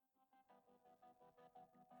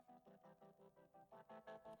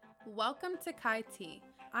Welcome to Kai T.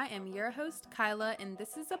 I am your host, Kyla, and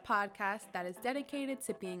this is a podcast that is dedicated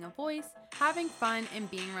to being a voice, having fun, and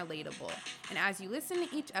being relatable. And as you listen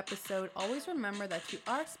to each episode, always remember that you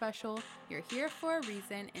are special, you're here for a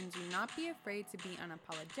reason, and do not be afraid to be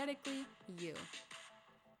unapologetically you.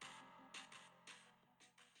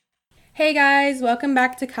 Hey guys, welcome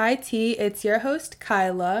back to Kai T. It's your host,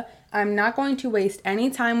 Kyla. I'm not going to waste any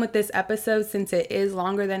time with this episode since it is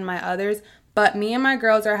longer than my others, but me and my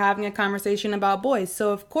girls are having a conversation about boys,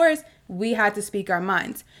 so of course, we had to speak our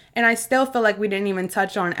minds. And I still feel like we didn't even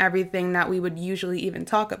touch on everything that we would usually even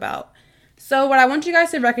talk about. So what I want you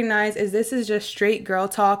guys to recognize is this is just straight girl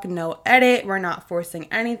talk, no edit, we're not forcing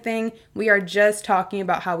anything, we are just talking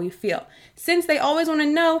about how we feel, since they always want to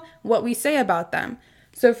know what we say about them.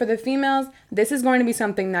 So for the females, this is going to be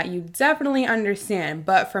something that you definitely understand,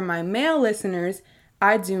 but for my male listeners,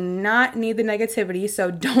 I do not need the negativity, so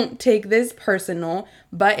don't take this personal.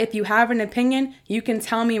 But if you have an opinion, you can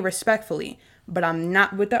tell me respectfully. But I'm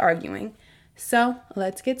not with the arguing. So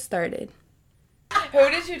let's get started. Who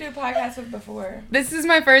did you do podcasts with before? This is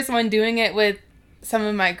my first one doing it with some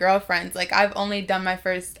of my girlfriends. Like, I've only done my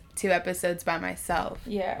first 2 episodes by myself.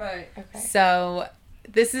 Yeah. Right. Okay. So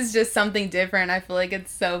this is just something different. I feel like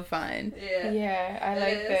it's so fun. Yeah, I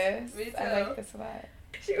like this. Me too. I like this a lot.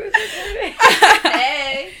 She was recording.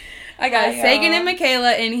 Hey. I got Hi, Sagan y'all. and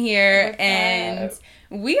Michaela in here, What's and up?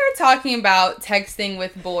 we are talking about texting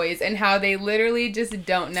with boys and how they literally just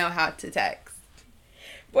don't know how to text.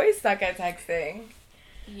 Boys suck at texting.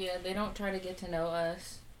 Yeah, they don't try to get to know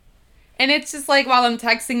us. And it's just like, while I'm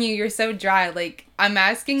texting you, you're so dry. Like, I'm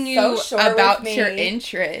asking you So short about with your me.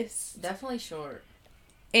 interests, Definitely short.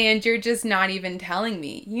 and you're just not even telling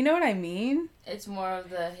me. You know what I mean? It's more of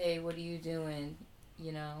the, hey, what are you doing?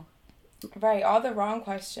 You know? Right, all the wrong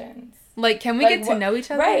questions. Like, can we Like, get to know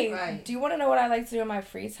each other? Right. Do you want to know what I like to do in my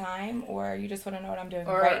free time, or you just want to know what I'm doing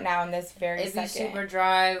Or right now in this very It'd be second? super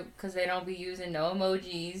dry because they don't be using no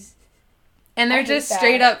emojis. And I they're hate just that.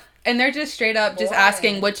 straight up just Boring.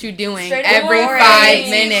 asking what you doing Straight up every boring. 5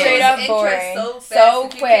 minutes. Straight up boring. So fast. So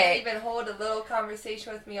If you quick. can't even hold a little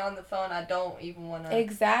conversation with me on the phone, I don't even want to.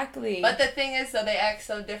 Exactly. But the thing is, though, they act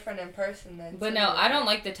so different in person than. But no, I don't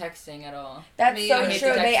like the texting at all. That's Me, so I hate true.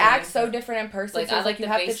 the They texting. act so different in person. Like, so I it's like you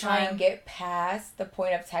the have to try FaceTime. and get past the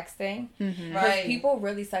point of texting. Mhm. Because Right. people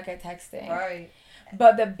really suck at texting. Right.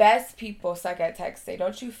 But the best people suck at texting.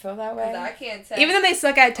 Don't you feel that way? 'Cause I can't text. Even though they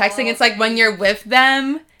suck at texting, all it's like when day. you're with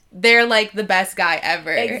them, they're like the best guy ever.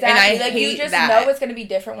 Exactly. And I like hate you just that. know it's gonna be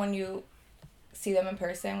different when you see them in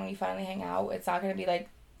person, when you finally hang out. It's not gonna be like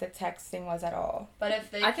the texting was at all. But if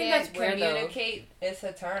they I think can't that's weird, though. communicate, it's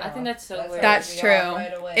a turn. I think that's so weird. That's turns me off true.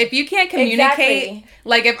 Right away. If you can't communicate, Exactly.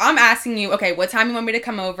 like if I'm asking you, okay, what time you want me to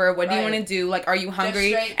come over? What do you Right. want to do? Like, are you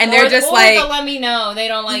hungry? straight- And they're just or like, they'll let me know. They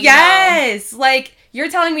don't like yes, like you're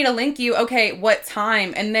telling me to link you. Okay, what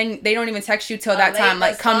time? And then they don't even text you till that late time.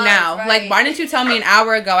 Like, come response, now. right. Like, why didn't you tell me an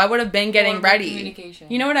hour ago? I would have been getting Horrible ready. Communication.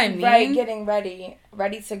 You know what I mean? Right, getting ready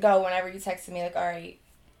to go whenever you texted me, like, all right.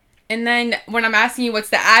 And then when I'm asking you what's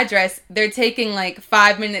the address, they're taking like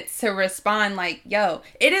 5 minutes to respond. Like, yo,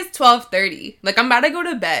 it is 12:30. Like, I'm about to go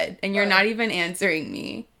to bed, and you're Right. not even answering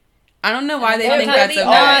me. I don't know why they And think sometimes that's they okay.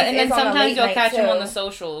 are. And then It's on a sometimes late you'll night, catch them on too. the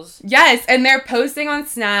socials. Yes, and they're posting on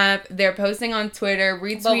Snap, they're posting on Twitter,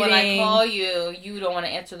 retweeting. But when I call you, you don't want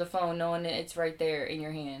to answer the phone knowing that it's right there in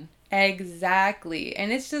your hand. Exactly.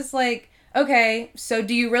 And it's just like, okay, so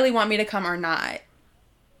do you really want me to come or not?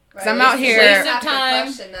 Right. I'm out You here- shouldn't Waste of have to time.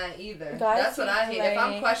 question that either. Guys That's what I hate. If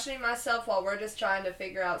I'm like- questioning myself while we're just trying to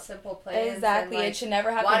figure out simple plans, Exactly. then, It should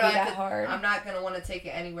never have to why be do I that have to- hard. I'm not gonna want to take it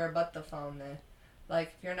anywhere but the phone then. Like,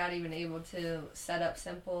 if you're not even able to set up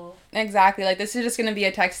simple. Exactly. Like, this is just going to be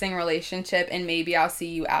a texting relationship, and maybe I'll see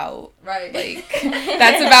you out. Right. Like,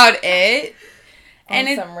 that's about it. And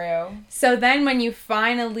And some real. so then when you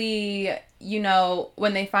finally,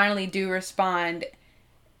 when they finally do respond,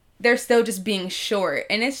 they're still just being short.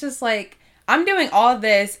 And it's just like, I'm doing all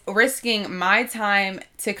this, risking my time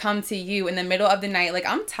to come to you in the middle of the night. Like,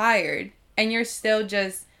 I'm tired, and you're still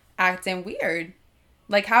just acting weird.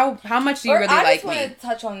 Like, how much do you Or really I like just want me? to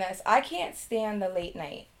touch on this. I can't stand the late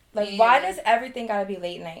night. Like, Me why either. does everything gotta be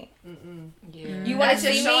late night? Mm-mm. Yeah. You want to That's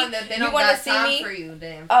just see showing me? that they You don't wanna got see time me? for you,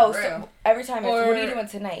 then. Oh, For real. so every time it's, what are you Or doing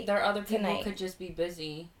tonight? Their other people Tonight. could just be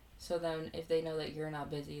busy. So then if they know that you're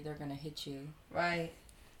not busy, they're going to hit you. Right.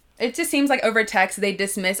 It just seems like over text, they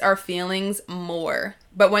dismiss our feelings more.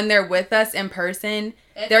 But when they're with us in person,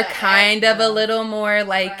 It's they're a kind act, of a though. little more,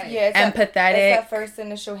 like, Right. Yeah, it's empathetic. It's that first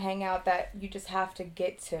initial hangout that you just have to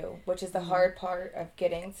get to, which is the hard part of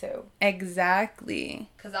getting to. Exactly.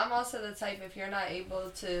 Because I'm also the type, if you're not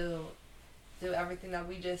able to do everything that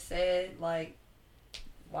we just said, like,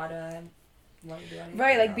 why do I want to do anything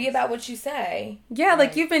Right, like, be else? about what you say. Yeah, like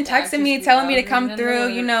Right. you've been The texting actions me, speak telling me to louder come than the through,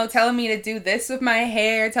 you know, words. telling me to do this with my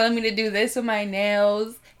hair, telling me to do this with my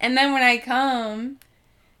nails. And then when I come,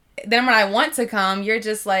 then when I want to come, you're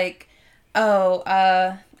just like, oh,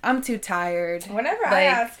 I'm too tired. Whenever I Like-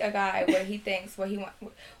 ask a guy what he thinks, what he want,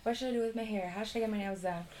 what should I do with my hair? How should I get my nails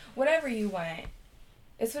done? Whatever you want.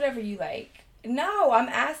 It's whatever you like. No, I'm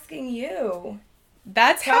asking you.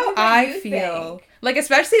 That's Tell me how what I you feel. think. Like,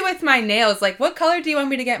 especially with my nails. Like, what color do you want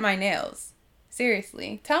me to get my nails?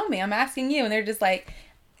 Seriously. Tell me. I'm asking you. And they're just like,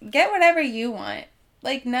 get whatever you want.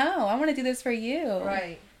 Like, no, I want to do this for you.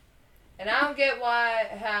 Right. And I don't get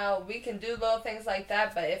how we can do little things like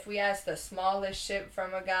that, but if we ask the smallest shit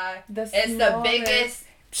from a guy, it's the smallest- biggest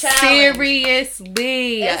challenge.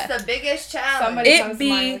 Seriously. It's the biggest challenge. Somebody It comes be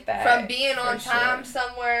to mind with that. From being for on time sure.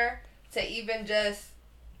 somewhere to even just,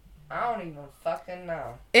 I don't even fucking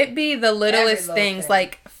know. It be the littlest little things, thing.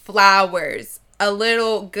 like flowers, a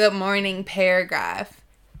little good morning paragraph,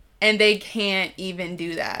 and they can't even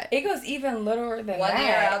do that. It goes even littler than One ear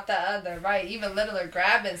that. out the other, right? Even littler,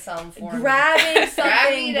 grabbing something for me. Grabbing something,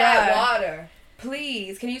 Grab me that bruh. water.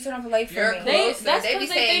 Please, can you turn off the light for You're me? closer. That's They be 'cause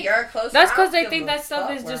they saying think- you're closer. That's I because don't they give think a that stuff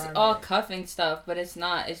fuck is where just I'm all at. cuffing stuff, but it's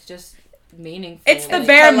not. It's just meaningful. It's the Like,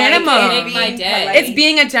 bare polite minimum. and Make my being day. polite. It's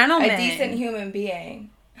being a gentleman. A decent human being.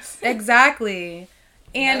 Exactly.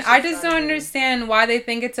 And That's I just just not don't good. understand why they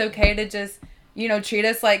think it's okay to just, you know, treat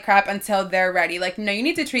us like crap until they're ready. Like, no, you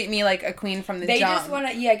need to treat me like a queen from the They jump. just want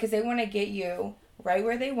to, yeah, because they want to get you right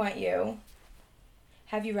where they want you.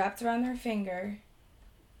 Have you wrapped around their finger.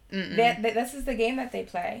 Mm-mm. This is the game that they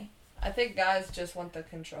play. I think guys just want the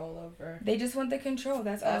control over. They just want the control.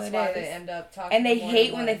 That's all That's it why is. they end up talking. And they more hate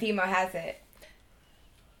than when the one. female has it.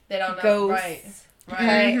 They don't know. Ghosts.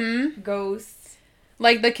 Right. Mhm. Ghosts.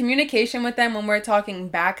 Like, the communication with them when we're talking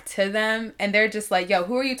back to them, and they're just like, yo,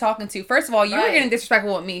 who are you talking to? First of all, you were Right. getting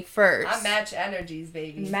disrespectful with me first. I match energies,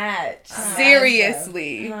 baby. Match. I'm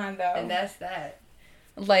Seriously. Come on, though. And that's that.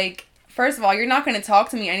 Like, first of all, you're not going to talk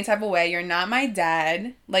to me any type of way. You're not my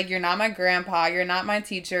dad. Like, you're not my grandpa. You're not my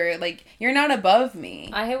teacher. Like, you're not above me.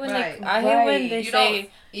 I hate when Right. I hate when Right. they You say don't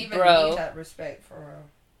even bro. need that respect for real.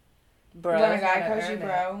 bro. When a guy gotta calls you earn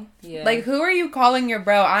bro. Yeah. Like, who are you calling your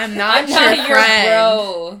bro? I'm not I'm your not your friend.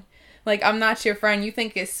 bro. Like, I'm not your friend. You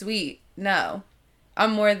think it's sweet. No.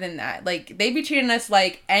 I'm more than that. Like, they be treating us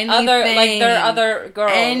like anything. Their other girl.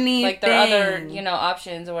 Like their other, Anything. you know,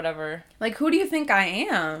 options or whatever. Like, who do you think I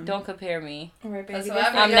am? Don't compare me. Right, baby. That's This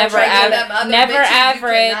whatever is- I'm you're never trying to av- them other never bitches,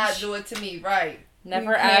 average. You cannot do it to me, right?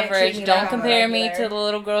 Never You can't treat average. me Don't like I'm compare me regular. to the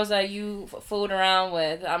little girls that you fooled around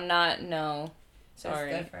with. I'm not. No.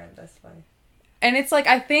 Sorry. That's different. That's funny. And it's like,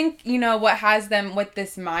 I think, you know, what has them with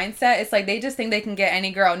this mindset, it's like they just think they can get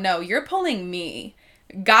any girl. No, you're pulling me.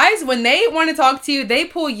 Guys, when they want to talk to you, they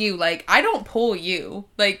pull you. Like, I don't pull you.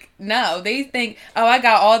 Like, no. They think, oh, I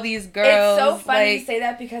got all these girls. It's so funny like, to say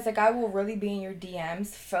that because a guy will really be in your DMs,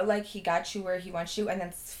 feel like he got you where he wants you, and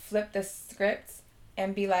then flip the script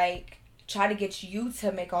and be like, try to get you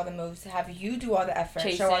to make all the moves, to have you do all the effort,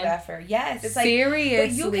 show all Chasing. the effort. Yes, it's like, seriously.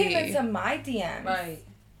 but you came into my DMs. Right.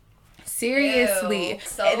 Seriously. Ew,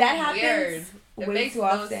 so That happens weird. It way makes too no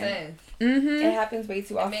often. sense. Mm-hmm. It happens way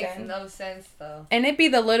too It often. makes no sense though. And it be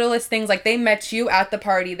the littlest things, like they met you at the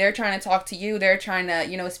party, they're trying to talk to you, they're trying to,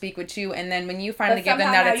 you know, speak with you, and then when you finally But give them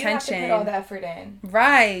somehow that now you have to attention, put all the effort in.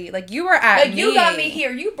 right? Like you were at Like you got me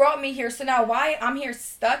here, you brought me here, so now why I'm here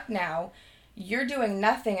stuck now? You're doing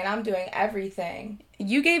nothing and I'm doing everything.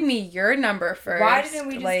 You gave me your number first. Why didn't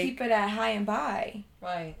we just like, keep it at high and by?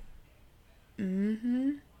 Right.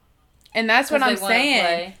 Mm-hmm. And that's what 'Cause I'm they wanna saying.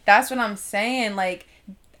 play. That's what I'm saying. Like,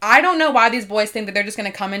 I don't know why these boys think that they're just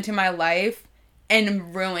gonna come into my life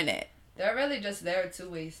and ruin it. They're really just there to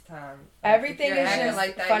waste time. Everything if you're is acting just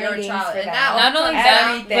like that, fun you're and a games child. for And them. that all Not only comes that,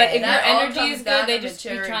 down- but if that your all energy comes is down good, they to just be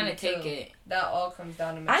trying to maturity, take too. it. That all comes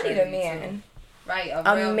down to I maturity. need a man. Too. Right,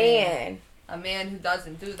 a A real man. A man who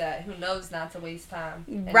doesn't do that, who knows not to waste time.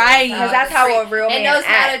 And Right. knows 'Cause to that's how treat- a real and man knows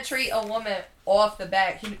how to acts. treat a woman off the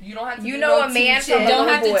back. You don't have to You do know no a man teaching. from a Don't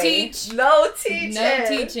little have to boy. teach. No teaching. No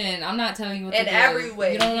teaching. I'm not telling you what In to do. every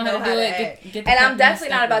way, You don't know, how to do it. Get the And I'm fucking definitely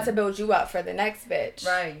not step about in. to build you up for the next bitch.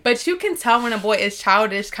 Right. But you can tell when a boy is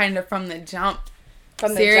childish kind of from the jump. From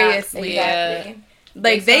the Seriously. jump. Exactly. Like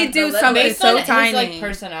Based they on do the something Based so on tiny. his, like,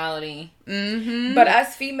 personality. Mm-hmm. But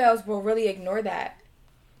us females will really ignore that.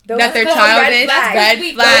 Those that they're are called childish, Red red flags. That's Those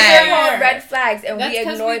are flag. called red flags, and That's we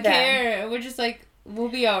because ignore we them. care. We're just like, we'll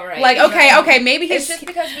be alright. Like okay, maybe It's he's just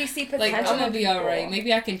because we see potential. Like, I'm gonna in be people. alright.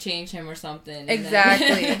 Maybe I can change him or something. and then-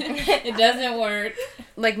 Exactly. it doesn't work.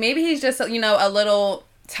 like maybe he's just, you know, a little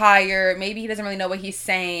tired. Maybe he doesn't really know what he's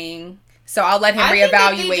saying. So I'll let him I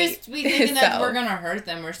reevaluate. think that they just be thinking that So, we're gonna hurt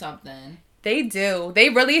them or something. they do. They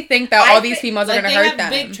really think that all these females are Like, gonna they hurt have them.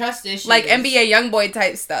 big trust issues. Like NBA YoungBoy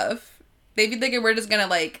type stuff. They be thinking we're just gonna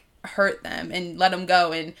like hurt them and let them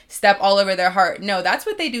go and step all over their heart. No, that's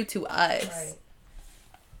what they do to us. Right.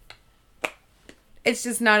 It's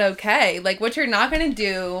just not okay. Like what you're not gonna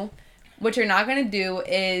do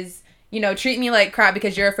is, you know, treat me like crap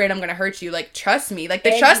because you're afraid I'm gonna hurt you. Like trust me. Like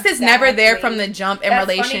the trust is never there from the jump in That's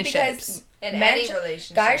funny relationships. In Men- any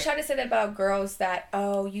relationship. Guys try to say that about girls that,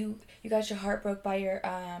 oh, you got your heart broke by your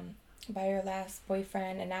last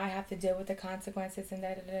boyfriend and now I have to deal with the consequences and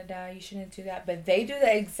da. You shouldn't do that. But they do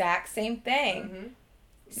the exact same thing.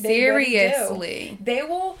 Mm-hmm. They really do. Seriously. They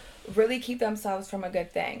will really keep themselves from a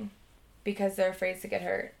good thing because they're afraid to get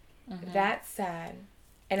hurt. Mm-hmm. That's sad.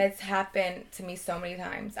 And it's happened to me so many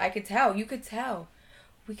times. I could tell. You could tell.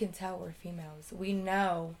 We can tell we're females. We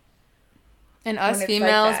know. And us when it's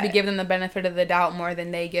females, like we that. give them the benefit of the doubt more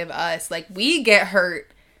than they give us. Like we get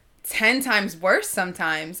hurt 10 times worse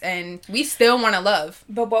sometimes and we still want to love.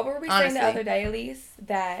 But what were we saying the Honestly. other day, Elise?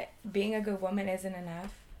 That being a good woman isn't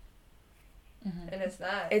enough. And it's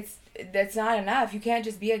not. That's not enough. You can't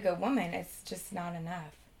just be a good woman. It's just not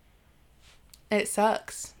enough. It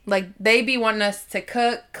sucks. Like they be wanting us to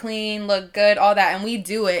cook, clean, look good, all that, and we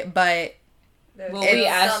do it, but There's When we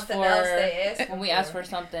ask something for- else they ask When we ask for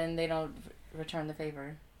something, they don't return the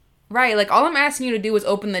favor. right, like all I'm asking you to do is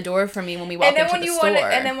open the door for me when we walk And then into when the you store.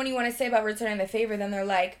 want when you want to say about returning the favor, then they're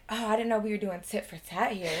like, "Oh, I didn't know we were doing tit for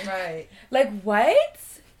tat here." Right. Like what?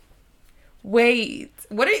 Wait,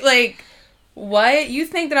 what are you like? What? You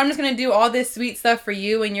think that I'm just gonna do all this sweet stuff for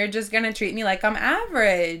you and you're just gonna treat me like I'm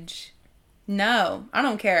average? No, I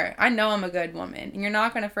don't care. I know I'm a good woman. And you're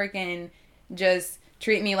not gonna freaking just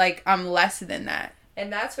treat me like I'm less than that.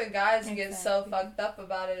 And that's when guys get so Exactly. fucked up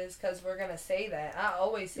about it is because we're going to say that. I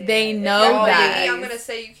always say They that. know if you're that. with me, I'm going to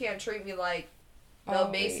say you can't treat me like no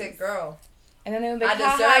Always. basic girl. And then they'll be I like,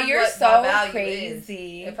 deserve "Haha, you're what my so value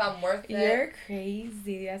crazy. If I'm worth that. You're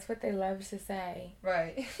crazy." That's what they love to say.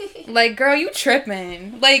 Right. Like, girl, you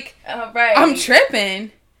tripping. Like, Right. I'm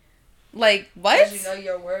tripping. Like, what? Because you know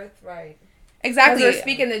your worth. Right. Exactly. Because they're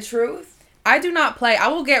speaking the truth. I do not play. I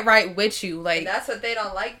will get right with you. And Like, that's what they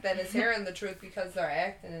don't like then is hearing the truth because they're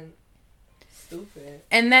acting stupid.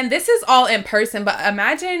 and then this is all in person, but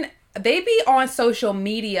imagine they be on social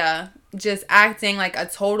media just acting like a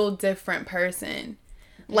total different person.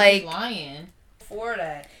 Like, lying. For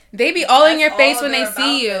that. they be all in your That's face all when they they're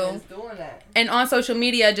see about then you. is doing that. And on social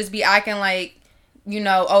media just be acting like, you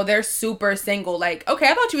know, oh, they're super single. Like, okay,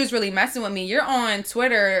 I thought you was really messing with me. You're on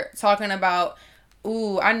Twitter talking about,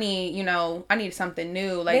 ooh, I need something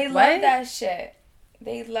new. Like, They what? love that shit.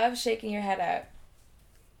 They love shaking your head up.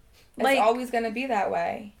 It's Like- always gonna be that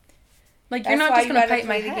way. Like, you're That's not why just you gonna gotta fight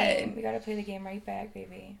my play the head. game. You gotta play the game right back,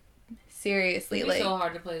 baby. Seriously, It's like, so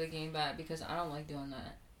hard to play the game back because I don't like doing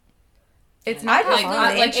that. it's I not just Like, lose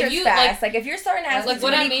fun. like, if interest you, fast. Like if you're starting to ask like, me what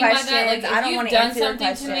too I many mean by that, questions, like, if I don't you've want to done answer your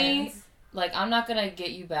something to me, questions. Like, I'm not gonna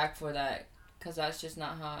get you back for that because that's just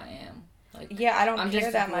not how I am. Like, Yeah, I don't I'm care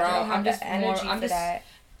just that much. I grown- don't have I'm the just more- energy I'm for just- that.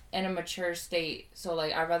 in a mature state, so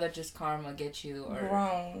like I'd rather just karma get you or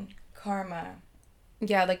Grown karma.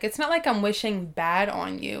 Yeah, like, it's not like I'm wishing bad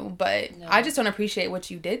on you, but No. I just don't appreciate what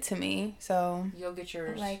you did to me. So, you'll get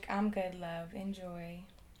yours. Like I'm good, love. Enjoy.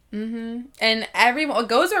 and what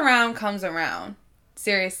goes around comes around.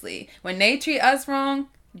 Seriously, when they treat us wrong,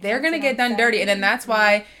 they're That's gonna what get I'm done dirty, and then saying. that's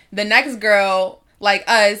why the next girl, like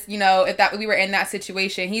us, you know, if that we were in that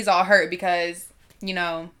situation, he's all hurt because, you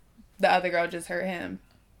know, the other girl just hurt him.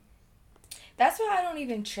 That's why I don't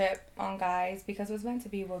even trip on guys because what's meant to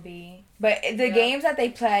be will be. But the games that they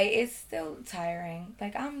play is still tiring.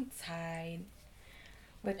 Like I'm tired.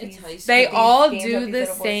 With It's these, high school. They with these all games do that these the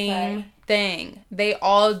little boys same play. thing. They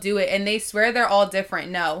all do it, and they swear they're all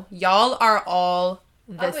different. No, y'all are all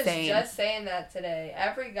I the was same. just saying that today.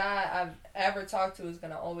 Every guy I've ever talked to is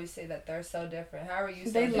gonna always say that they're so different. How are you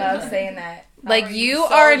so They different? love saying that. Like, are you you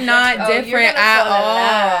so are not different? Oh, you're different gonna at fall in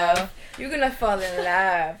all. love. You're gonna fall in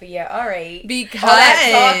love. Yeah, all right. Because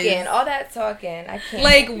All that talking. I can't.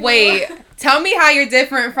 like, wait, tell me how you're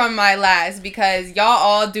different from my last, because y'all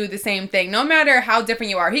all do the same thing. No matter how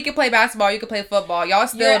different you are. He could play basketball, you could play football. Y'all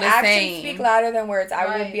still Your the actions same. speak louder than words. I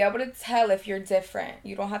will Right. be able to tell if you're different.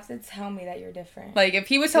 You don't have to tell me that you're different. Like, if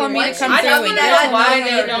he was telling me to Once come you through tell and me get that, I why know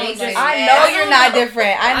they you're don't different. just- I I know don't you're know. not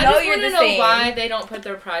different. I know just you're wanna the know same. why they don't put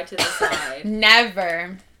their pride to the side.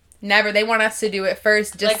 Never. They want us to do it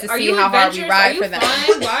first just Like, to are see you how hard we adventurous? ride Are you for them.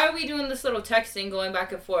 fine? Why are we doing this little texting going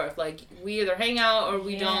back and forth? Like, we either hang out or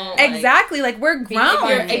we don't. Like, Exactly. Like, we're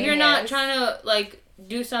grown. If you're not trying to, like,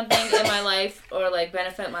 do something in my life or like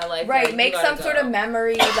benefit my life. Right, like, make some sort of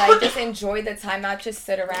memory. Like, just enjoy the time, not just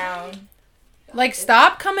sit around. Like,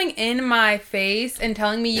 stop coming in my face and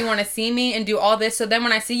telling me you want to see me and do all this. So then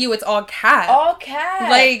when I see you, it's all cat. All cat.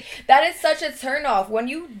 Like, that is such a turnoff. When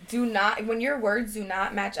your words do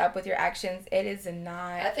not match up with your actions, it is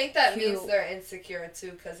not. I think that cute. means they're insecure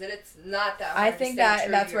too, because it's not that hard. I think to stay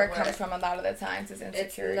true that's to where your it comes word. from a lot of the times is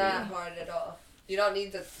insecurity. It's not hard at all. You don't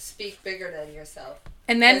need to speak bigger than yourself.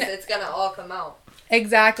 and then, It's gonna all come out.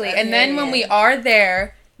 exactly. At And the then when end. we are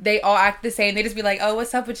there, they all act the same. They just be like, oh,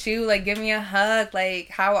 what's up with you? Like, give me a hug. Like,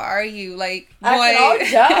 how are you? Like, boy.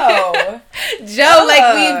 Acting all Joe. Joe,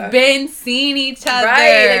 like, we've been seeing each other.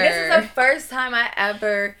 Right. Like, this is the first time I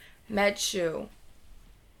ever met you.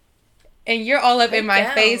 And you're all up Sit in my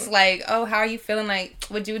down. face, like, oh, how are you feeling? Like,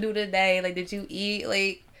 what'd you do today? Like, did you eat?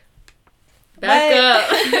 Like, Back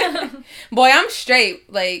up. boy, I'm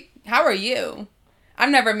straight. Like, how are you? I've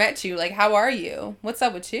never met you. Like, how are you? What's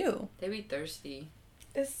up with you? They be thirsty.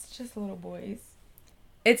 It's just little boys.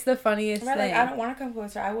 It's the funniest Right, thing. like, I don't want to come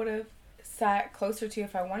closer. I would have sat closer to you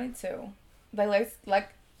if I wanted to.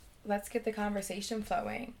 Let's get the conversation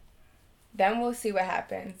flowing. Then we'll see what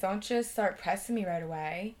happens. Don't just start pressing me right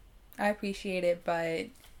away. I appreciate it, but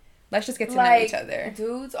let's just get to know each other.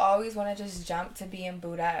 Dudes always want to just jump to being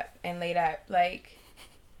booed up and laid up. Like,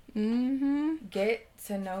 Mm-hmm. get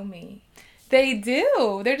to know me. They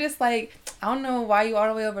do. They're just like, I don't know why you all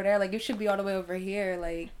the way over there. Like, you should be all the way over here.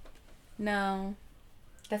 Like, no.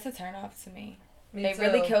 That's a turn off to me. Me It too.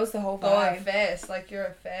 really kills the whole Going vibe. fast, like you're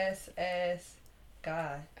a fast ass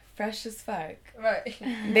guy. Fresh as fuck. Right.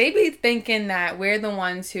 They be thinking that we're the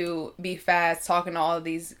ones who be fast talking to all of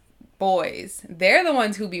these boys. They're the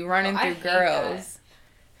ones who be running Oh, I through hate girls.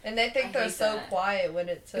 And they think I they're hate so that. quiet with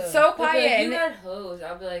it too. It's so They'll be quiet. like, you and got hoes.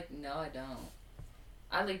 I'll be like, no, I don't.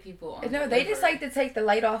 I like people on no, the they just river. like to take the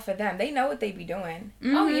light off of them. They know what they be doing. Oh,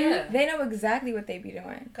 Mhm. yeah. They know exactly what they be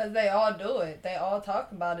doing. Because they all do it. They all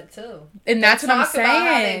talk about it too. And that's They what I'm talk about how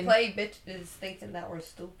they saying. play bitches thinking that we're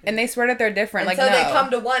stupid. And they swear that they're different. Until like, no. they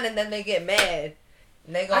come to one and then they get mad.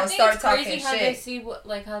 And they I gonna think start it's crazy talking how they shit. see what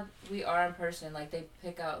like how we are in person. Like they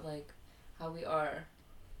pick out like how we are.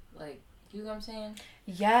 Like you know what I'm saying?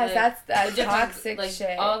 Yes, Like, that's that We're different, toxic like,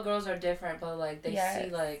 shit. All girls are different, but like they Yes. see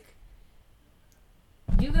like.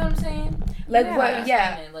 You know what I'm saying? Like Yeah. what? Yeah.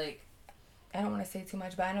 Understand it, like I don't want to say too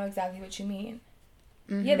much, but I know exactly what you mean.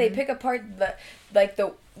 Mhm. Yeah, they pick apart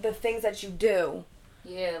the things that you do.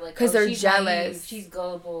 yeah, like 'Cause oh, they're she's jealous. naive, she's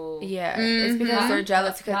gullible. Yeah, Mhm. it's because My- they're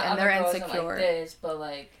jealous My and other they're girls aren't insecure. like this, but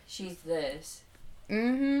like she's this.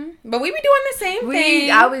 Mhm. But we be doing the same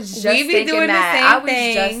thing. I was just we be thinking doing that. the same I was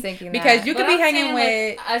thing just thinking because that. you But could be I'm hanging saying,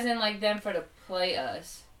 with. like, as in like them for to play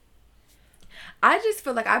us. I just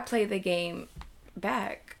feel like I play the game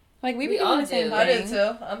back. Like we be We doing all the same do. I do thing.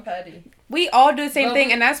 too. I'm petty. We all do the same But thing,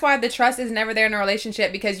 we- and that's why the trust is never there in a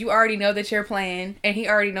relationship because you already know that you're playing, and he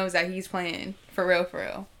already knows that he's playing for real, for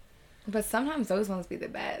real. But sometimes those ones be the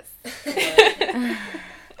best.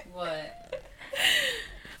 What?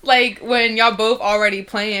 Like when y'all both already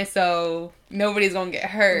playing, so nobody's gonna get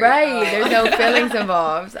hurt. Right, there's no feelings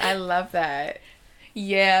involved. I love that.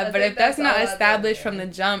 Yeah, I but think if that's that's not all I established do. from the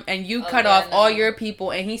jump, and you Oh, cut yeah, off all no. your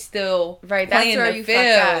people, and he's still Right, that's playing where the you field.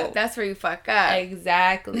 fuck up. That's where you fuck up.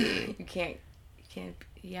 Exactly. You can't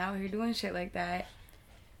be out here doing shit like that.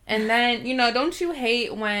 And then, don't you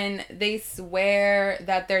hate when they swear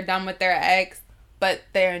that they're done with their ex, but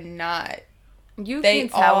they're not? You They can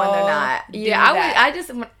tell when they're all not. do Yeah,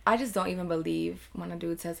 that. I just don't even believe when a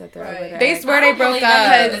dude says that they're over Right. their They ex. swear I they don't broke believe up.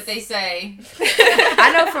 anything that they say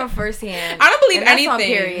I know from firsthand. I don't believe And that's on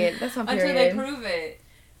anything. period. That's on until period. they prove it.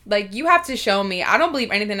 Like, you have to show me. I don't believe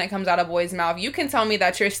anything that comes out of boys' mouth. You can tell me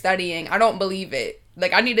that you're studying. I don't believe it.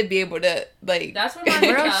 Like, I need to be able to, like, That's where my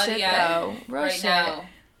Real mentality shit, at though. Real right shit. now.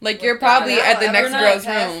 like you're With probably God, at the no, next we're not girl's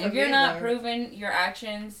past room. If you're not either. proving your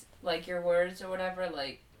actions, like your words or whatever,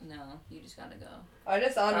 like no, you just gotta go. I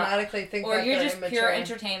just automatically think Or that you're they're just immature. pure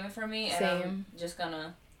entertainment for me, and Same.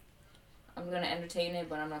 I'm gonna entertain it,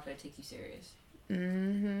 but I'm not gonna take you serious.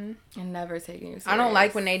 Mm-hmm. And never taking you serious. I don't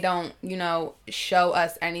like when they don't, show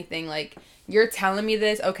us anything. Like, you're telling me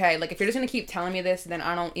this, okay. Like, if you're just gonna keep telling me this, then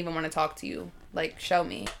I don't even want to talk to you. Like, show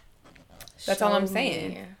me. That's all I'm Show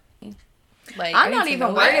saying. me. Like, I'm I need not to even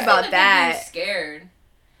know worried that. about I feel like that. they'd be scared.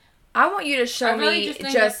 I want you to show I really me just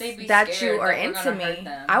think just that they'd be that you scared are that we're into gonna hurt me.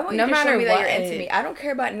 them. I want No you to show matter me that you're what. into me. I don't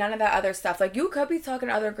care about none of that other stuff. Like, you could be talking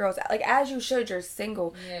to other girls. Like, as you should. You're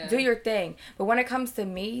single. Yeah. Do your thing. But when it comes to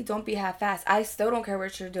me, don't be half-assed. I still don't care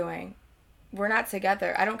what you're doing. We're not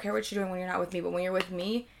together. I don't care what you're doing when you're not with me. But when you're with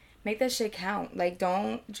me, make that shit count. Like,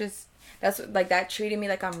 don't just, that's, like, that treating me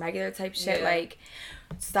like I'm regular type shit. Yeah. Like,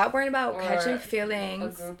 stop worrying about Or catching a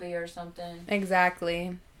feelings. groupie or something.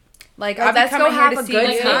 Exactly. Like, Like, I'll be let's go coming here have to a see good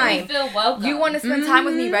you. time. Make me feel welcome. You want to spend time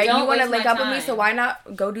with me, right? Don't You want to waste link my up with me, so time. why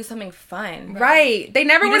not go do something fun? Right. They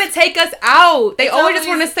never You want to just- take us out. They It's always just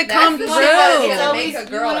always- want us to that's come the through. shit about it. It's Gonna always, make a you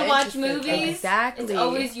girl want to watch interested. movies. Exactly. It's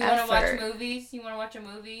always, you want to watch Effort. movies. You want to watch a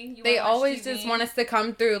movie. You They wanna watch always TV. just want us to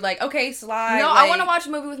come through. Like, okay, slide. No, I like, want to watch a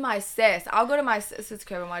movie with my sis. I'll go to my sis's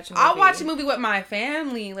crib and watch a movie. I'll watch a movie with my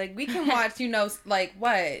family. Like, we can watch, like,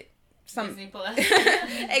 what? Disney Plus.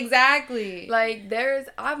 Exactly. Like,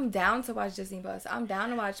 I'm down to watch Disney Plus. I'm down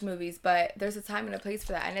to watch movies, but there's a time and a place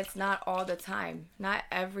for that, and it's not all the time. Not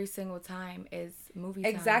every single time is movie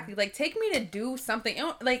time. Exactly. Like, take me to do something. It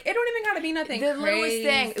don't even gotta be nothing The crazy.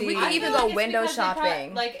 littlest thing. We I can feel even like go it's window because they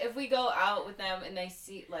shopping. like, if we go out with them and they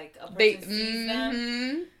see, like, a person They, sees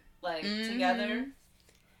them, like, together.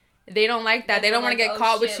 They don't like that. They don't want to get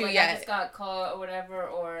caught with you I yet. just got caught or whatever,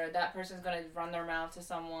 or that person's gonna run their mouth to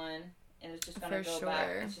someone and it's just gonna For go back.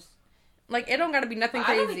 sure. It's just, Like, it don't gotta be nothing I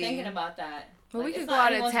crazy. don't be thinking about that. Well, we Like, could it's go not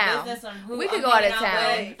out of anyone's town. business on who We could I'm go out of hanging out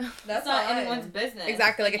town. with. That's That's not how I anyone's am. business.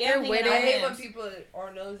 Exactly, like, if yeah, you're I'm with hanging I out hate with when him. people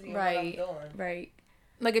are nosy on Right. what I'm doing. Right.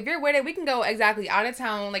 Like, if you're with it, we can go exactly out of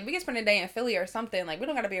town. Like, we can spend a day in Philly or something. Like, we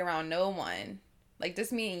don't gotta be around no one. Like,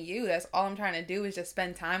 just me and you. That's all I'm trying to do is just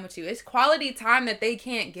spend time with you. It's quality time that they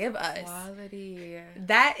can't give us. Quality.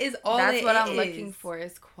 That is all That's what I'm is. looking for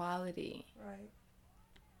is quality. Right.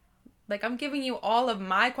 Like, I'm giving you all of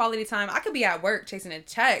my quality time. I could be at work chasing a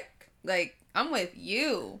check. Like, I'm with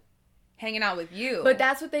you. Hanging out with you. But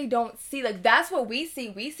that's what they don't see. Like, that's what we see.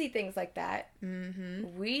 We see things like that.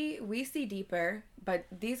 Mm-hmm. We see deeper, but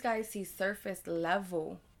these guys see surface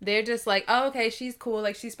level. They're just like, oh, okay, she's cool.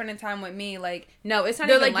 Like, she's spending time with me. Like, no, it's not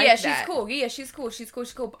They're even like, yeah, that. she's cool. Yeah, she's cool. She's cool.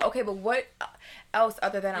 She's cool. Okay, but what else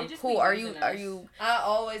other than They I'm just cool? be Are using you? us. Are I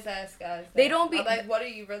always ask guys. They that. don't be- I'm like, what are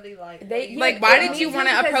you really like? they? What Like, you why really did you like? want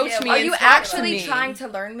to Because, approach me Are and you talk to actually me? trying to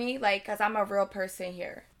learn me? Like, cause I'm a real person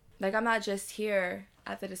here. Like, I'm not just here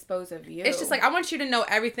at the disposal of you. It's just like, I want you to know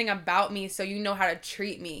everything about me so you know how to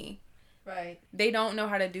treat me. Right. They don't know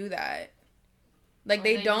how to do that. Like, Or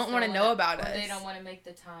they just don't want to know about or us. They don't want to make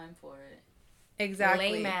the time for it.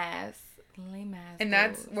 Exactly. lame ass. And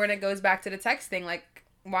that's where it goes back to the text thing. Like,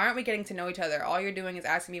 why aren't we getting to know each other? All you're doing is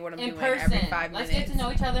asking me what I'm In doing person. every 5 Let's minutes. get to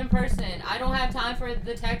know each other in person. I don't have time for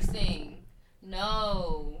the texting.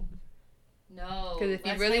 No. Because if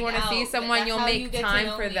you Let's really hang want to see out. someone, That's you'll how you make get to time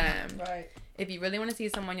know for me. them. Right. If you really want to see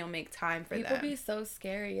someone, you'll make time for People them. be so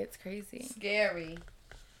scary. It's crazy. Scary.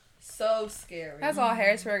 So scary. That's all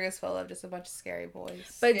Harrisburg is full of, just a bunch of scary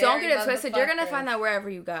boys. But don't get it Scary twisted. You're gonna motherfuckers. find that wherever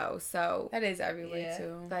you go. So, That is everywhere, Yeah.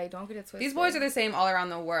 too. like, don't get it twisted. These boys are the same all around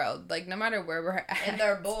the world. Like, no matter where we're at. And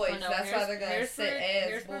they're boys. Oh, no, That's why they're gonna sit as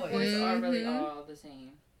Harrisburg boys. boys are really Mhm. all the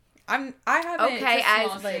same. I haven't... okay. It's a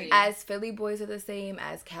small As city. as Philly boys are the same,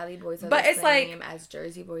 as Cali boys are But the it's like- same, as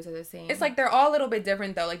Jersey boys are the same. It's like they're all a little bit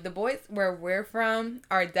different, though. Like, the boys where we're from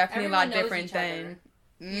are definitely Everyone a lot knows different each than...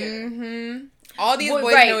 here. Mm-hmm. All these Well,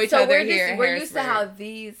 boys right, know each so other we're here in We're used to how Harrisburg.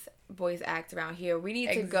 these boys act around here. We need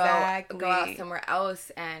to go Exactly. out somewhere else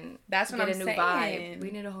and That's what get I'm a new saying. vibe.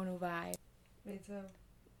 We need a whole new vibe. Me too.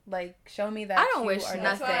 Like, show me that I don't you wish are nothing.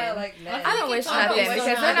 That's why I like men. I don't wish I nothing wish because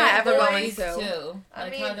nothing. they're not ever going Boys, to. Too. I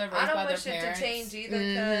Like mean, how they're raised I by don't their wish it parents. to change either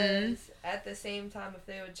Mhm. because at the same time, if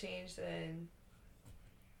they would change, then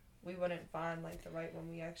we wouldn't find like the right one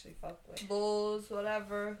we actually fuck with. Bulls,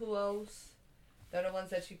 whatever. Who else? They're the ones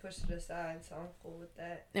that you push to the side, so I'm cool with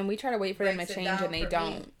that. And we try to wait for them to Breaks it change down and they for me.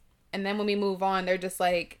 don't. And then when we move on, they're just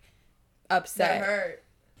like That upset. hurt,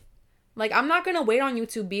 Like, I'm not gonna wait on you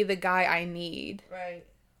to be the guy I need. right?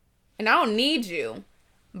 And I don't need you.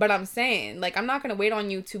 But I'm saying, like, I'm not gonna wait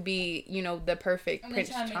on you to be, you know, the perfect And they Prince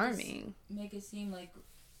try to make Charming. Make it seem like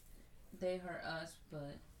they hurt us,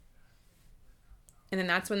 but And then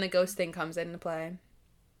that's when the ghost thing comes into play.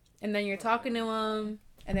 And then you're talking to them,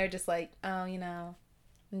 and they're just like, oh, you know,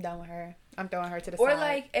 I'm done with her. I'm throwing her to the Or side.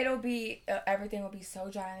 like it'll be everything will be so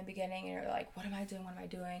dry in the beginning, and you're like, "What am I doing? What am I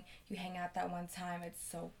doing?" You hang out that one time, it's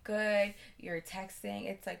so good. You're texting,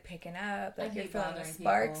 it's like picking up, I like you're hate feeling the bothering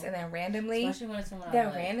sparks, people. and then randomly, especially when it's someone I then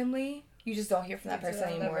like. randomly, you just don't hear from that Me too,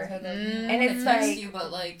 person I've never anymore. heard that. And I it's text like, you, but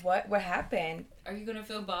like, What happened? are you gonna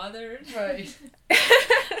feel bothered? Right.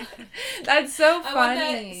 That's so I want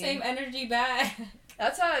that funny. same energy back.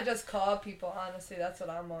 That's how I just call people. Honestly, that's what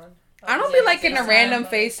I'm on. I don't Yeah, be liking a FaceTime, random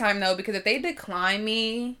but FaceTime, though, because if they decline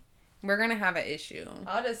me, we're gonna have an issue.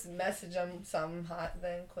 I'll just message them something hot,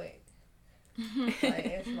 then quick. Like,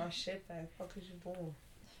 answer my shit back. Fuck is you doing?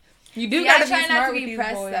 You do See, I gotta try be not smart to with be these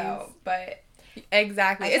pressed boys. though, but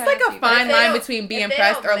Exactly. I It's try like not a to, fine but if they line don't- between being if they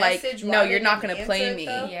impressed don't or like, message no, why you're they not didn't gonna play answer me. it,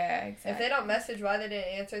 though. Yeah, exactly. If they don't message why they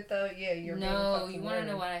didn't answer it though, yeah, you're being No, fucking you want to know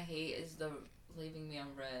weird. what I hate is the leaving me on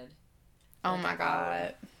red. Oh my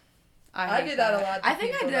god. I hate do that a lot. To I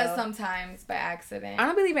think I people, do that though. sometimes by accident. I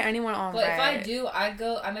don't believe in anyone on But red. if I do,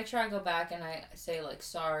 I make sure I go back and I say like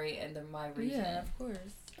sorry and then my reason. Yeah, of course.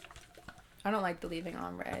 I don't like the leaving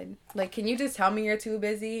on red. Like, can you just tell me you're too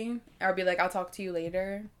busy? Or be like, I'll talk to you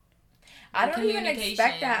later? I don't even Communication.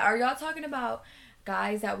 expect that. Are y'all talking about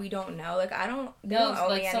guys that we don't know? Like, I don't. They No, don't it's owe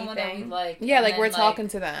like me someone that we anything. like. Yeah, and like, then, we're talking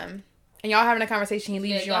to them. And y'all having a conversation, he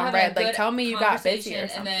leaves you y'all on having a red. Like, good tell me you got busy or conversation,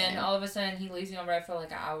 something. And then all of a sudden he leaves you on red for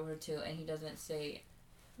like an hour or two and he doesn't say,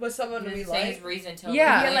 But someone to be say like, his reason till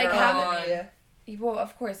Yeah. Yeah, like, later how- on. yeah. Well,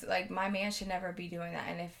 of course, like, my man should never be doing that.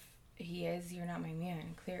 And if he is, you're not my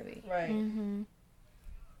man, clearly. Right. Mm-hmm.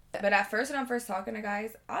 But at first, when I'm first talking to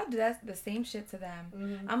guys, I'll do that the same shit to them.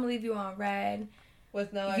 Mm-hmm. I'm gonna leave you on red.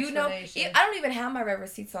 With no You know, explanation. I don't even have my red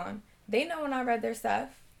receipts on. They know when I read their stuff.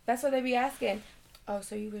 That's what they be asking. Oh,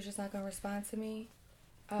 so you was just not gonna respond to me?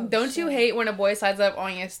 Oh, Don't you shit. hate when a boy slides up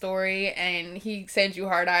on your story and he sends you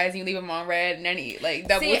hard eyes and you leave him on red and then he like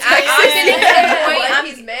double See, texts? I'm getting to the point. Like, I'm,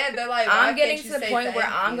 he's mad. They're like, I'm why getting can't to you the say point where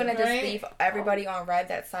thank I'm you? gonna just Right? leave everybody on red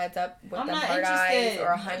that sides up with I'm them not hard eyes interested. or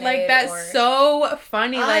a honey. Like, that's or, so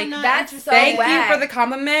funny. I'm Like, not that's interested. so thank whack. you for the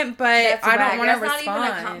compliment, but That's I whack. don't want to That's not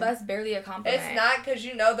respond. even that's barely a compliment. It's not because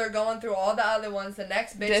you know they're going through all the other ones. The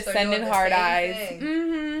next bitch Just they're sending doing the hard same eyes. thing.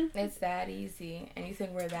 Mm-hmm. It's that easy, and you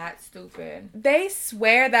think we're that stupid? They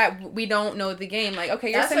swear that we don't know the game. Like,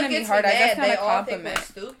 okay, you're That's what sending me gets hard eyes. mad. That's not They a all think we're compliment.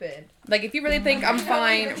 stupid. Like, if you really think I'm know what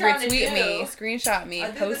fine, you're trying to retweet me, do. screenshot me, I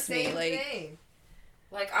do the post me. same Like, thing.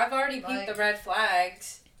 Like I've already peeped Like- the red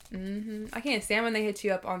flags. I can't stand when they hit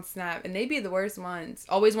you up on Snap, and they be the worst ones.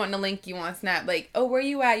 Always wanting to link you on Snap. Like, oh, where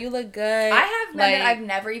you at? You look good. I have men that Like- I've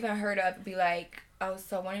never even heard of be like, "Oh,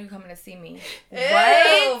 so when are you coming to see me?" Ew,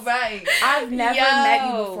 What? right. I've never Yo. met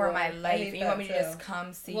you before in my I life. hate And you want me that to just too.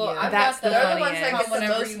 come see Well, you? I've That's got the, the They're the ones funniest. that get the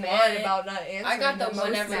Whenever most you mad want. about not answering. I got the most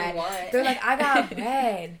whenever mad. you want. They're like, I got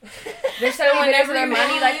red. They're sending me whenever videos of their you money.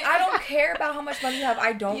 want. Like, I don't care about how much money you have.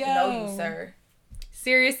 I don't know you, sir.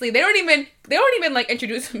 Seriously, they don't even like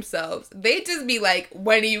introduce themselves. They just be like,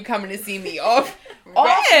 when are you coming to see me? Off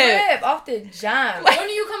Off rip. rip, off the jump. When are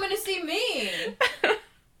you coming to see me?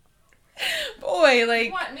 Boy, You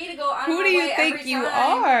like, want me to go out who of my do you way think every you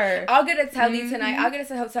time? are? I'll get a telly tonight. I'll get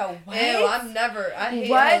us a hotel. What? Ew, I'm never. I hate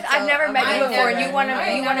What? hotel. I've never met you I've before. never- And you want to I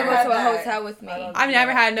you ain't want to never go to a had that. hotel with me? I don't- I've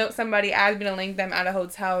never had somebody ask me to link them at a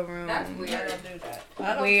hotel room. That's I weird. don't do that.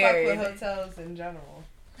 I don't Weird. fuck with hotels in general.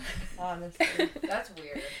 Honestly. That's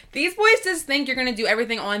weird. These boys just think you're gonna do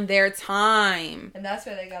everything on their time. And that's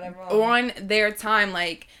where they got it wrong. On their time,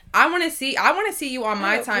 like I want to see you on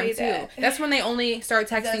my don't time play too. that. That's when they only start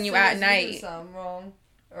Because texting as you soon at as night. You do something wrong,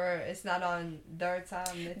 or it's not on their time.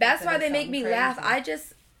 think That's that why it's they make something me laugh. crazy. I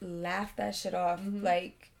just laugh that shit off. Mhm.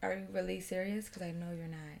 Like, are you really serious? Because I know you're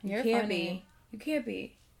not. You You're can't funny. be. You can't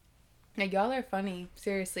be. Like, y'all are funny.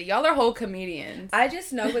 Seriously, y'all are whole comedians. I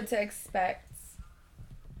just know what to expect.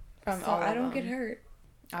 From So all I of don't them. get hurt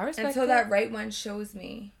I respect until it. that right one shows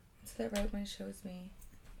me.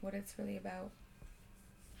 What it's really about.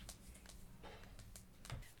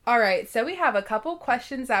 All right, so we have a couple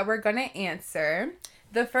questions that we're going to answer.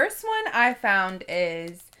 The first one I found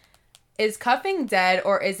is cuffing dead,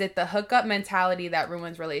 or is it the hookup mentality that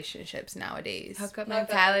ruins relationships nowadays? Hookup Hookup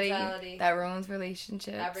mentality mentality. that ruins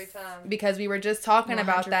relationships. Every time. Because we were just talking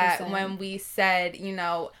about that 100%. when we said,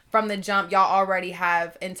 from the jump, y'all already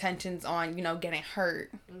have intentions on, getting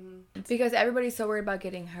hurt. Mm-hmm. Because everybody's so worried about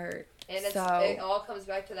getting hurt. And it all comes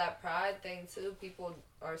back to that pride thing too. People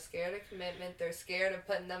are scared of commitment. They're scared of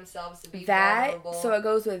putting themselves to be vulnerable. So it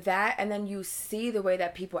goes with that, and then you see the way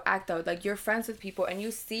that people act though. Like, you're friends with people and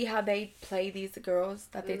you see how they play these girls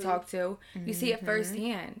that they talk to. You see it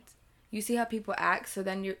firsthand. You see how people act, so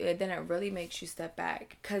then it really makes you step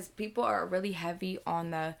back, because people are really heavy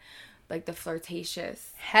on the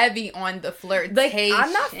flirtatious. Heavy on the flirtation. Like,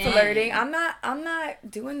 I'm not flirting. I'm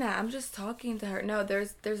not doing that. I'm just talking to her. No,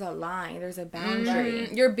 there's a line. There's a boundary.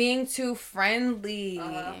 You're being too friendly.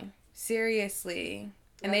 Uh-huh. Seriously.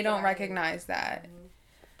 And they That's don't what I hate. recognize that.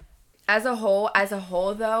 As a whole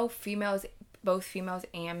though, both females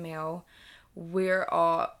and male, we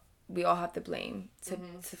all have to blame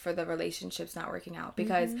for the relationships not working out,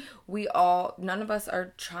 because none of us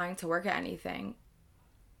are trying to work at anything.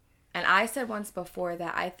 And I said once before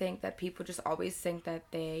that I think that people just always think that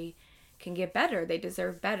they can get better. They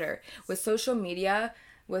deserve better. With social media,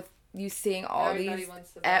 with you seeing Everybody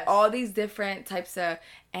wants the best. all these different types of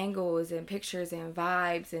angles and pictures and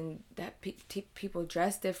vibes, and that people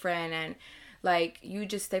dress different, and Like, you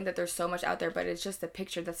just think that there's so much out there, but it's just a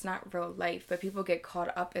picture. That's not real life. But people get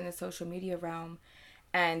caught up in the social media realm,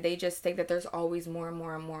 and they just think that there's always more and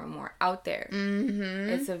more and more and more out there. Mm-hmm.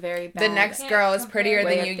 It's a very bad... The next girl is prettier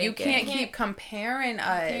way than of you. You thinking. can't keep comparing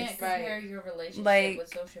us. You can't compare your relationship Like-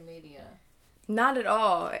 with social media. Not at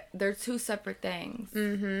all. They're two separate things.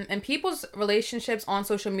 Mm-hmm. And people's relationships on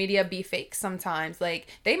social media be fake sometimes. Like,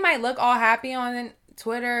 they might look all happy on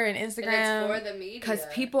Twitter and Instagram. And it's for the media. Because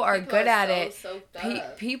people are good at it. Soaked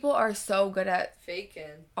up. People are so good at Faking.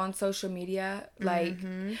 on social media. Like,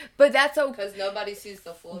 Mm-hmm. but that's okay. Because nobody sees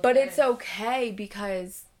the full But thing. it's okay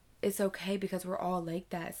because we're all like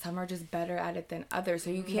that. Some are just better at it than others.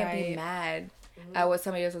 So you can't be Right. mad at what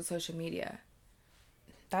somebody does on social media.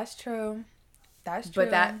 That's true. That's true.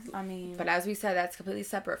 But as we said, that's completely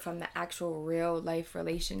separate from the actual real life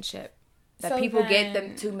relationship. That So people get then-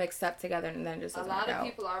 them two mixed up together and then just A doesn't lot work of out.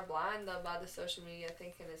 people are blind though by the social media,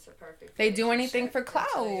 thinking it's a perfect. They do anything relationship for clout.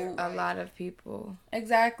 until you're A right. lot of people.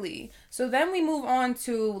 Exactly. So then we move on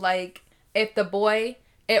to, like, if the boy,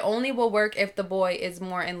 it only will work if the boy is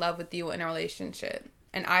more in love with you in a relationship.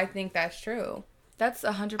 And I think that's true. That's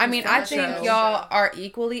 100%. I mean, I think true. y'all are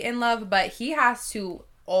equally in love, but he has to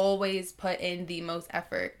always put in the most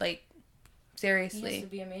effort. Like, He has seriously. to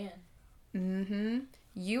be a man. Mm-hmm.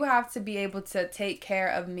 You have to be able to take care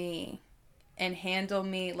of me and handle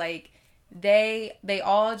me. Like, they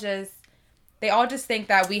all just think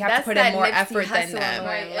that we have to put in more effort than them.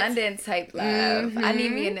 Right, Right, London type love. I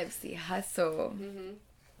need me a Mhm. Nipsey Hussle. Mhm.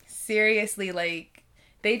 Seriously, like,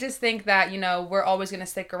 they just think that, you know, we're always going to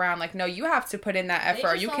stick around. Like, no, you have to put in that effort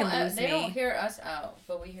or just you can don't- lose They don't me. hear us out,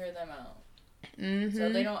 but we hear them out. Mm-hmm. So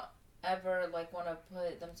they don't ever, like, want to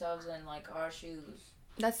put themselves in, like, our shoes.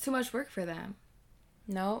 That's too much work for them.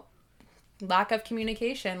 Nope. Lack of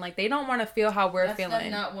communication. Like, they don't want to feel how we're That's feeling.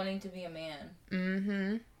 them not wanting to be a man.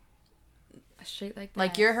 Mm-hmm. Straight like that.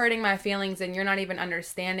 Like, you're hurting my feelings and you're not even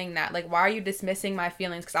understanding that. Like, why are you dismissing my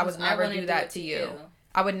feelings? Because I would never wanna do that it to you.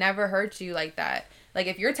 I would never hurt you like that. Like,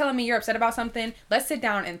 if you're telling me you're upset about something, let's sit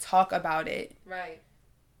down and talk about it. Right.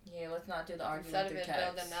 Yeah, let's not do the Instead argument of through it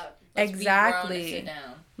text. building up. Let's Exactly. Be grown and sit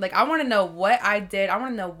down. Like, I want to know what I did. I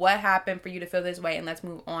want to know what happened for you to feel this way, and let's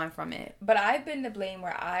move on from it. But I've been to blame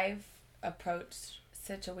where I've approached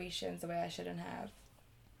situations the way I shouldn't have.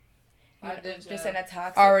 I did Just too. in a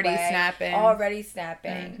toxic Already way. snapping. Already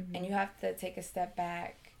snapping. Mhm. And you have to take a step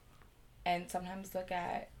back and sometimes look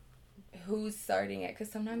at who's starting it.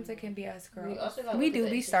 Because sometimes it can be us girls. We also gotta We look at do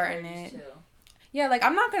the be starting insecurities, it. too. Yeah, like,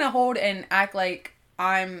 I'm not going to hold and act like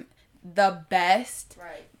I'm the best.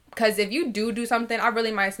 Right. Because if you do something, I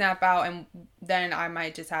really might snap out, and then I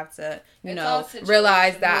might just have to, It's know, all situational,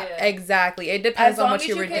 realize that. yeah. Exactly. It depends As on long what as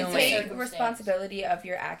you you were can doing. take Circumstance. responsibility of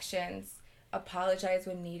your actions, apologize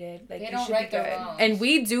when needed. Like, They you don't should be right their good. wrongs. And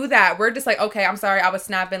we do that. We're just like, okay, I'm sorry, I was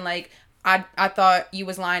snapping. Like, I thought you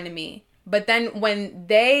was lying to me. But then when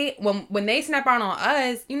they snap out on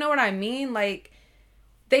us, you know what I mean? Like,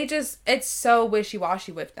 they just, it's so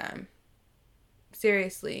wishy-washy with them.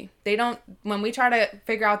 Seriously. They don't, when we try to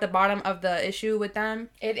figure out the bottom of the issue with them.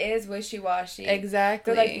 It is wishy-washy.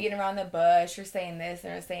 Exactly. They're like beating around the bush or saying this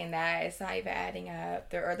and they're saying that. It's not even adding up.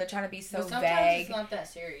 They're trying to be so But sometimes vague. it's not that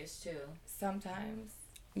serious too. Sometimes.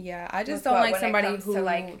 Yeah, I just With don't what, like when it somebody comes who to,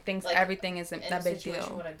 like thinks like, everything is In a a big situation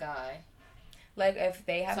deal. with a guy. Like if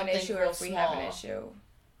they have Something an issue or real if we have an small. issue.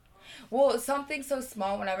 Well, something so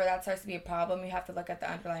small, whenever that starts to be a problem, you have to look at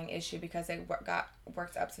the underlying issue because it got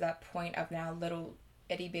worked up to that point of now little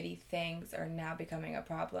itty bitty things are now becoming a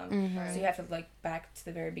problem. Mhm. So you have to look back to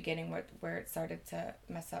the very beginning where it started to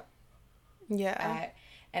mess up Yeah. at.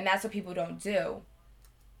 And that's what people don't do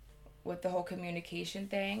with the whole communication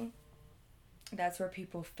thing. That's where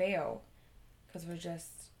people fail because we're just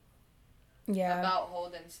Yeah. About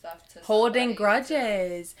holding stuff to Holding somebody.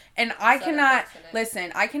 grudges. And I Instead of cannot, fixing it.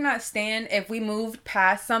 listen, I cannot stand if we moved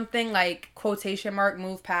past something, like, quotation mark,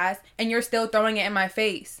 move past, and you're still throwing it in my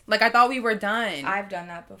face. Like, I thought we were done. I've done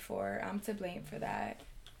that before. I'm to blame for that.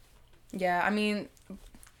 Yeah, I mean,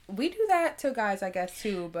 we do that to guys, I guess,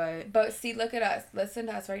 too, but But see, look at us. Listen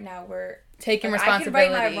to us right now. We're taking like,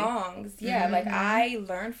 responsibility. I can right my wrongs. Yeah, like Mhm. I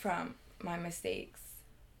learned from my mistakes.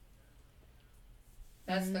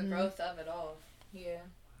 That's the Mhm. growth of it all. Yeah.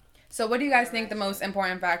 So what do you guys think the most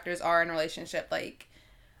important factors are in a relationship? Like,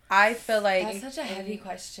 I feel like... That's such a heavy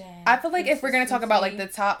question. I feel like if we're going to talk about, like, the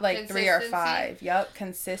top, like, 3 or Consistency. 5. Yep,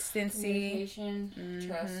 consistency. Communication,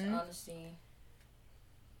 trust, Mhm. honesty.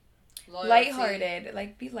 Loyalty. Lighthearted.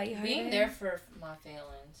 Like, be lighthearted. Being there for my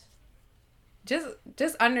feelings.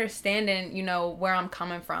 Just understanding, you know, where I'm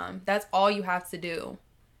coming from. That's all you have to do.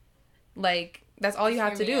 Like, that's all you Just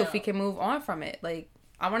have to hear do me if we out. can move on from it. Like,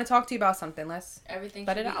 I want to talk to you about something. Let's Everything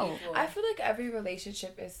let should it be out. equal. I feel like every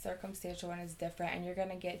relationship is circumstantial and is different, and you're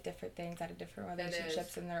gonna get different things out of different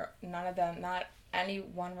relationships, and not any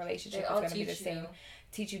one relationship They is all gonna be the teach same. you.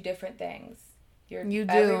 Teach you different things. You do.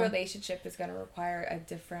 Every relationship is gonna require a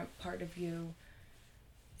different part of you.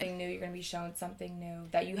 Something new, you're gonna be shown something new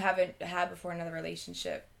that you haven't had before in another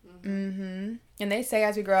relationship. Mm-hmm. And they say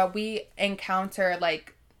as we grow up, we encounter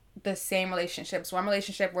like the same relationships. One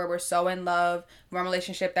relationship where we're so in love, one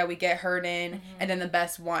relationship that we get hurt in, and then the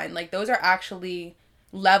best one. Like those are actually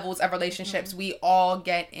levels of relationships we all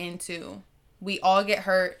get into. We all get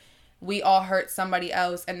hurt. We all hurt somebody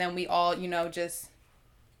else, and then we all, just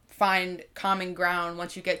find common ground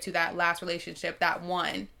once you get to that last relationship, that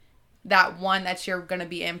one that you're gonna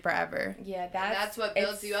be in forever. Yeah, That's what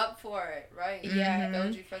builds you up for it, right? Yeah. It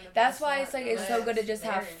builds you from the That's first why one, it's like the it's so good to last just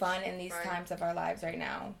have marriage. fun in these Right. times of our lives right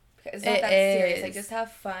now. It's not It that serious. is. Like just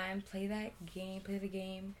have fun, play the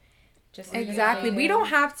game. Just Exactly. We don't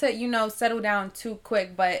have to, settle down too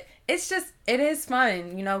quick, but it is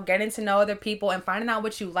fun, getting to know other people and finding out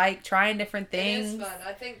what you like, trying different It things. is fun.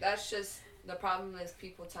 I think that's just the problem is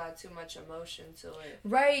people tie too much emotion to it.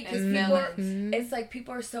 Right, because And people, feelings. it's like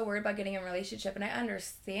people are so worried about getting in a relationship, and I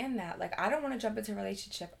understand that. Like, I don't want to jump into a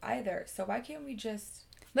relationship either. So why can't we just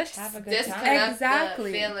Let's have a good Disconnect time?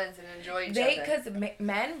 Exactly. the feelings and enjoy each They, other. because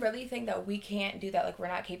men really think that we can't do that. Like, we're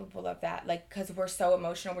not capable of that. Like, because we're so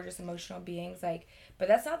emotional. We're just emotional beings. Like, but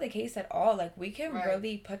that's not the case at all. Like, we can Right.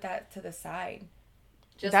 really put that to the side.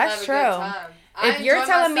 Just That's have a true. good time. If I you're enjoy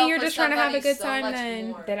telling me myself you're with just trying to have a somebody good so time, much then-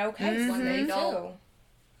 more Then okay, Mhm. when they me don't too.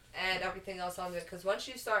 add everything else onto it. Because once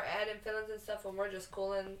you start adding feelings and stuff, when we're just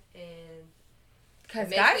cooling and Because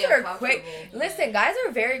It makes guys me are quick. uncomfortable. Listen, guys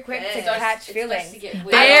are very quick to Yeah. catch feelings.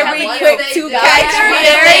 Very Once quick they to die, catch Guys are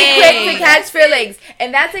feelings. very quick to catch feelings,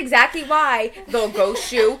 and that's exactly why they'll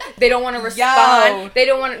ghost you. They don't want to respond. They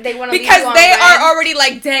don't want. They want to Because leave they you on are red. already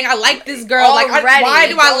like, dang, I like this girl. Like, Already. why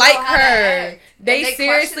do I Don't like know how to her? act. They And they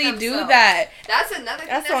seriously question do themselves. that. That's another thing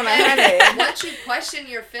That's that's on bad. 100. Once you question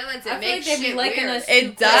your feelings, it I feel makes like they be shit liking weird. us It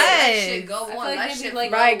too does. quick. Let shit go I feel on. like Let they be shit like-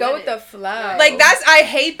 flow Right, go with with the it. flow. Like, I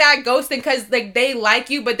hate that ghosting because, like, they like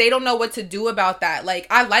you, but they don't know what to do about that. Like,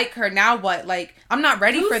 I like her, now what? Like, I'm not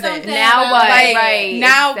ready Do for this. something. now about what? it. Right.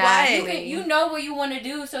 Now exactly. what? You know what you want to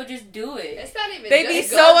do, so just do it. It's not even. They be just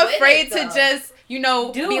so go with afraid it, to though. just,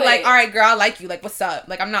 Do be it. like, all right, girl, I like you. Like, what's up?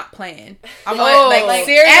 Like, I'm not playing. I'm Oh, like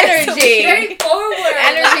seriously. energy. Straightforward.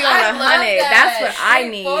 Energy on I a love 100. that. That's what I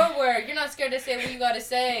need. Straightforward. You're not scared to say what you gotta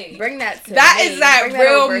say. Bring that to That me. is that Bring real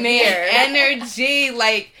over man here. energy.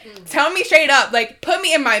 Like, tell me straight up. Like, put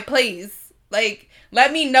me in my place. Like,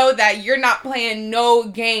 let me know that you're not playing no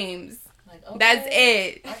games. Like, okay, That's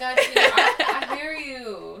it. I got you. I hear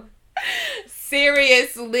you.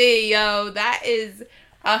 Seriously, yo, that is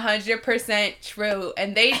 100% true.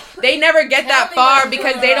 And they never get that Tell me far what's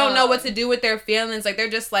because going they don't know on. what to do with their feelings. Like, they're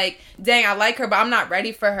just like, dang, I like her, but I'm not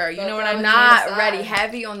ready for her. You They'll know what throw I it mean? Not Side. ready.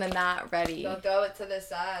 Heavy on the not ready. They'll throw it to the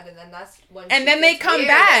side, and then that's when. And shit then they gets come weird,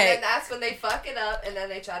 back. And then that's when they fuck it up, and then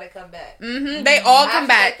they try to come back. They all come After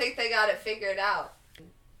back. They think they got it figured out.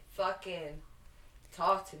 Fucking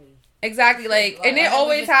talk to me. Exactly, like, and I it think we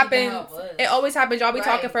always just keep it happens. how it was. It always happens. Y'all be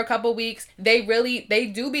talking Right. for a couple weeks. They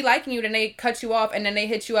do be liking you, then they cut you off, and then they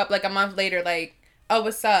hit you up like a month later, like, oh,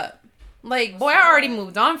 what's up? Like, boy, I already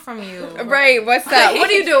moved on from you. Right, what's up? What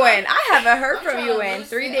are you doing? I haven't heard I'm from trying you to in lose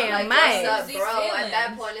 3 it. damn I'm Like, Mine. what's months. up, These bro? At that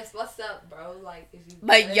feelings. point, it's what's up, bro? Like, is you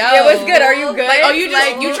Like, good? yo. Yeah, what's good? Are you good? Like, oh, you just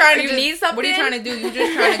Like, you trying to you just, need something? What are you trying to do? You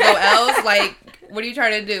just trying to go else? Like, what are you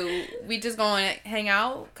trying to do? We just going to hang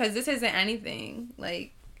out? Because this isn't anything.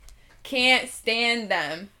 Like, can't stand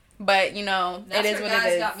them. But, That's it is where what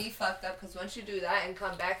guys it is. got me fucked up because once you do that and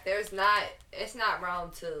come back, it's not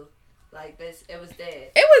round two. Like this, it was dead.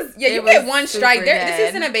 It was, yeah, It you get was one strike. super This dead.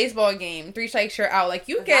 isn't a baseball game. 3 strikes, you're out. Like,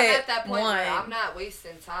 you 'Cause I'm get at that point one. where I'm not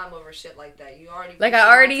wasting time over shit like that. You already Like, wasted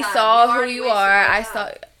I already my time. saw who already you wasted are. my I time. saw,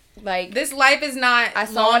 like, This life is not I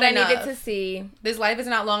saw long what I enough. needed to see. This life is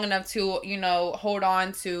not long enough to, hold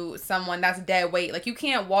on to someone that's dead weight. Like, you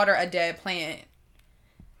can't water a dead plant.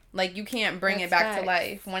 Like, you can't bring it That's back to facts.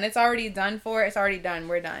 life. When it's already done for, it's already done.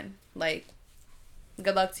 We're done. Like,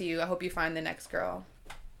 good luck to you. I hope you find the next girl.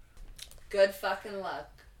 Good fucking luck.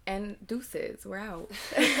 And deuces. We're out.